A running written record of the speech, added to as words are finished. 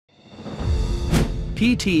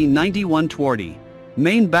PT-91 Twardy.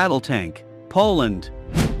 Main battle tank, Poland.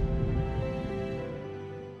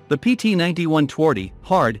 The PT-91 Twardy,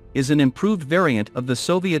 hard, is an improved variant of the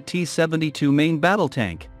Soviet T-72 main battle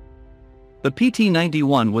tank. The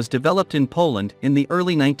PT-91 was developed in Poland in the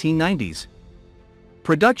early 1990s.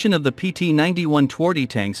 Production of the PT-91 Twardy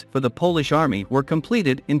tanks for the Polish Army were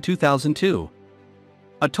completed in 2002.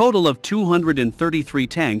 A total of 233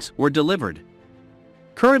 tanks were delivered.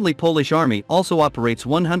 Currently, Polish Army also operates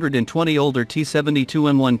 120 older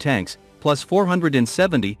T-72N1 tanks, plus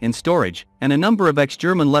 470 in storage, and a number of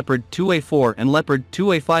ex-German Leopard 2A4 and Leopard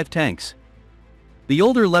 2A5 tanks. The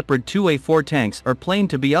older Leopard 2A4 tanks are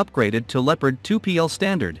planned to be upgraded to Leopard 2PL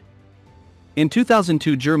standard. In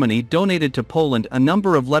 2002, Germany donated to Poland a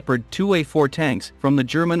number of Leopard 2A4 tanks from the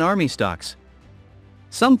German Army stocks.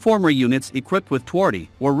 Some former units equipped with Twardy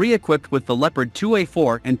were re-equipped with the Leopard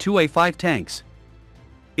 2A4 and 2A5 tanks.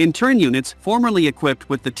 In turn, units formerly equipped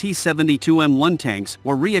with the T-72M1 tanks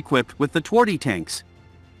were re-equipped with the Twardy tanks.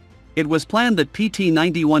 It was planned that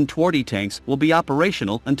PT-91 Twardy tanks will be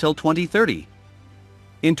operational until 2030.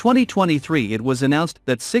 In 2023, it was announced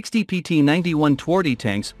that 60 PT-91 Twardy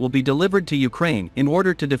tanks will be delivered to Ukraine in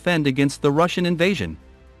order to defend against the Russian invasion.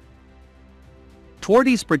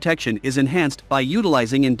 Twardy's protection is enhanced by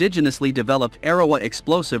utilizing indigenously developed ERAWA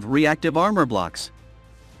explosive reactive armor blocks.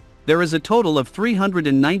 There is a total of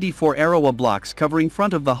 394 ERAWA blocks covering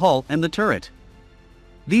front of the hull and the turret.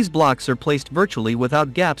 These blocks are placed virtually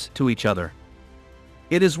without gaps to each other.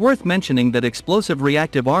 It is worth mentioning that explosive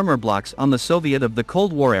reactive armor blocks on the Soviet of the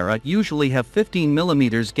Cold War era usually have 15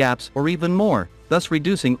 mm gaps or even more, thus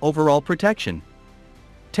reducing overall protection.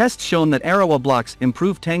 Tests shown that ERAWA blocks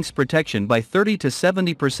improve tanks' protection by 30 to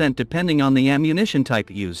 70% depending on the ammunition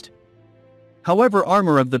type used. However,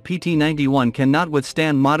 armor of the PT-91 cannot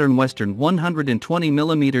withstand modern Western 120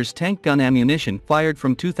 mm tank gun ammunition fired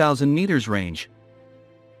from 2,000 meters range.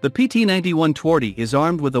 The PT-91 Twardy is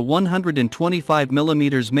armed with a 125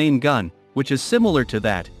 mm main gun, which is similar to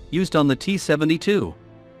that used on the T-72.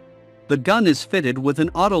 The gun is fitted with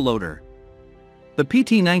an autoloader. The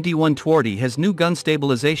PT-91 Twardy has new gun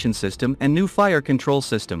stabilization system and new fire control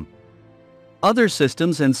system. Other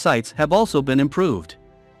systems and sights have also been improved.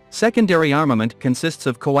 Secondary armament consists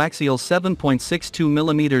of coaxial 7.62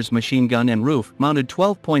 mm machine gun and roof-mounted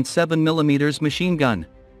 12.7 mm machine gun.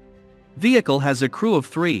 Vehicle has a crew of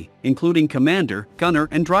 3, including commander, gunner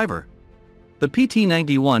and driver. The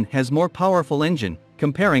PT-91 has more powerful engine,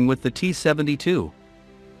 comparing with the T-72.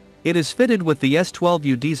 It is fitted with the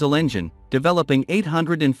S12U diesel engine, developing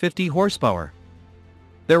 850 horsepower.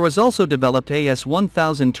 There was also developed a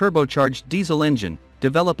S1000 turbocharged diesel engine,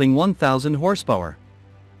 developing 1000 horsepower.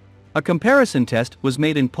 A comparison test was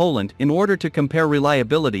made in Poland in order to compare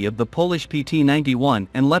reliability of the Polish PT-91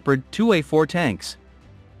 and Leopard 2A4 tanks.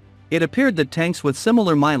 It appeared that tanks with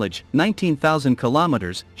similar mileage, 19,000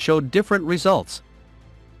 kilometers, showed different results.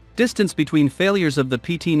 Distance between failures of the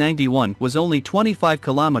PT-91 was only 25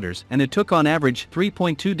 kilometers and it took on average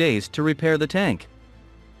 3.2 days to repair the tank.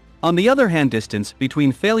 On the other hand, distance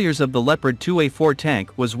between failures of the Leopard 2A4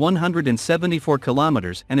 tank was 174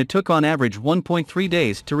 kilometers and it took on average 1.3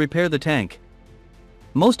 days to repair the tank.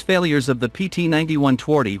 Most failures of the PT-91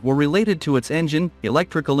 Twardy were related to its engine,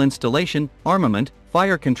 electrical installation, armament,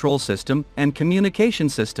 fire control system, and communication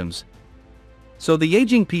systems. So the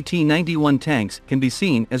aging PT-91 tanks can be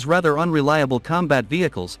seen as rather unreliable combat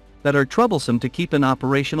vehicles that are troublesome to keep in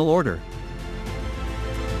operational order.